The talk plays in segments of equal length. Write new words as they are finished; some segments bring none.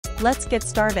Let's get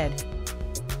started.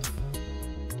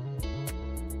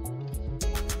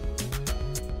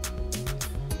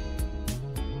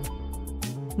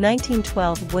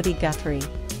 (1912) Woody Guthrie.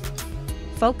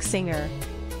 Folk singer.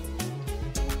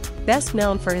 Best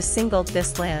known for his single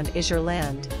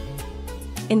Thislandisyourland.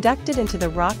 Inducted into the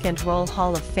Rock and Roll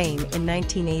Hall of Fame in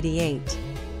 1988.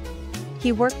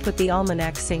 He worked with the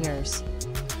Almanac Singers.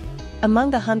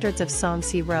 Among the hundreds of songs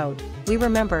he wrote, we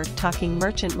remember Talking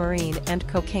Merchant Marine and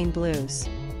Cocaine Blues.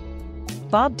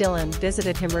 Bob Dylan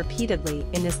visited him repeatedly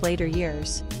in his later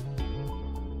years.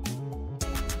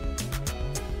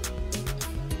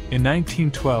 In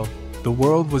 1912, the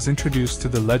world was introduced to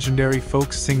the legendary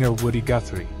folk singer Woody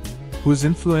Guthrie, whose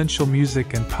influential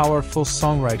music and powerful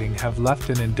songwriting have left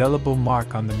an indelible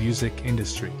mark on the music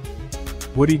industry.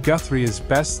 Woody Guthrie is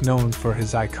best known for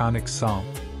his iconic song,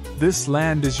 "This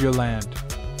Land Is Your Land,"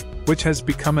 which has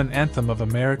become an anthem of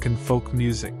American folk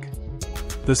music.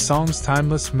 The song's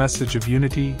timeless message of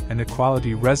unity and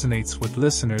equality resonates with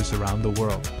listeners around the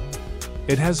world.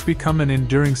 It has become an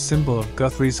enduring symbol of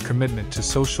Guthrie's commitment to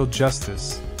social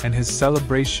justice and his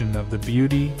celebration of the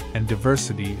beauty and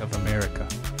diversity of America.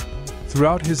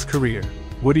 Throughout his career,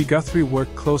 Woody Guthrie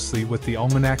worked closely with the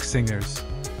Almanac Singers,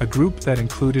 a group that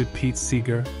included Pete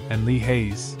Seeger and Lee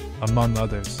Hayes, among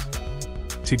others.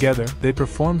 Together, they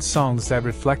performed songs that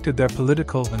reflected their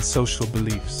political and social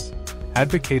beliefs,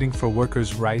 advocating for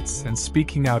workers' rights and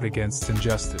speaking out against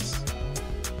injustice.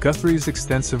 Guthrie's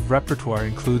extensive repertoire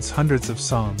includes hundreds of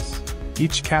songs,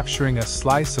 each capturing a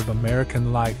slice of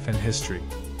American life and history.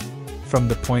 From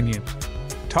the poignant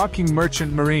 "Talking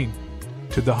Merchant Marine"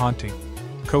 to the haunting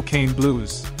 "Cocaine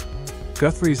Blues,"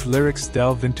 Guthrie's lyrics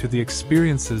delve into the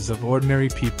experiences of ordinary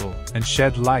people and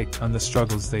shed light on the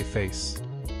struggles they face.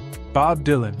 Bob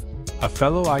Dylan, a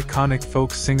fellow iconic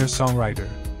folk singer-songwriter,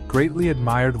 greatly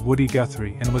admired Woody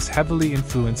Guthrie and was heavily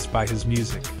influenced by his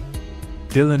music.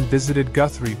 Dylan visited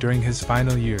Guthrie during his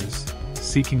final years,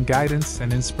 seeking guidance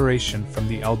and inspiration from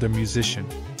the elder musician.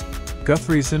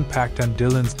 Guthrie's impact on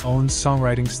Dylan's own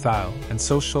songwriting style and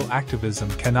social activism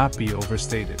cannot be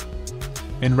overstated.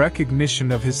 In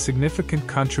recognition of his significant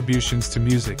contributions to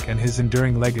music and his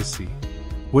enduring legacy,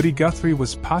 Woody Guthrie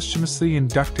was posthumously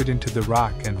inducted into the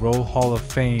Rock and Roll Hall of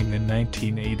Fame in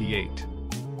 1988.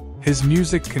 His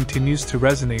music continues to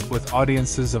resonate with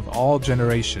audiences of all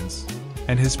generations,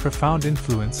 and his profound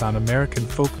influence on American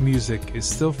folk music is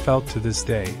still felt to this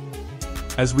day.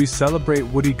 As we celebrate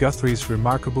Woody Guthrie's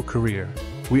remarkable career,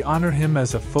 we honor him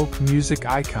as a folk music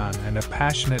icon and a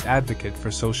passionate advocate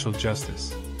for social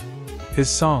justice. His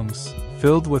songs,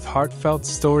 filled with heartfelt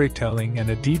storytelling and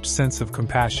a deep sense of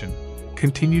compassion,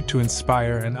 continue to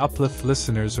inspire and uplift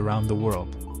listeners around the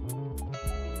world.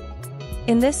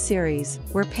 In this series,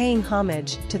 we're paying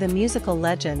homage to the musical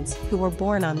legends who were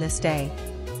born on this day.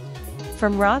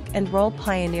 From rock and roll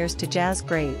pioneers to jazz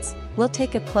greats, we'll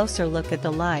take a closer look at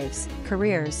the lives,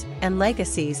 careers, and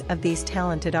legacies of these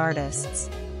talented artists.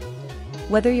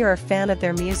 Whether you're a fan of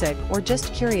their music or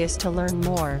just curious to learn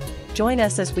more, join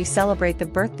us as we celebrate the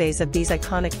birthdays of these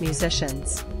iconic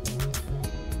musicians.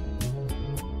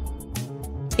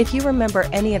 If you remember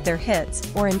any of their hits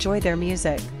or enjoy their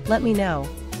music, let me know.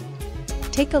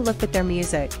 Take a look at their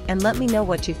music and let me know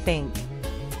what you think.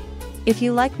 If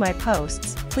you like my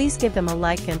posts, please give them a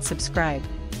like and subscribe.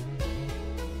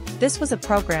 This was a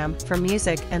program for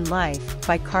Music and Life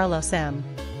by Karlos M.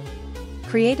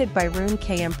 Created by Rune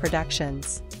KM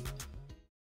Productions.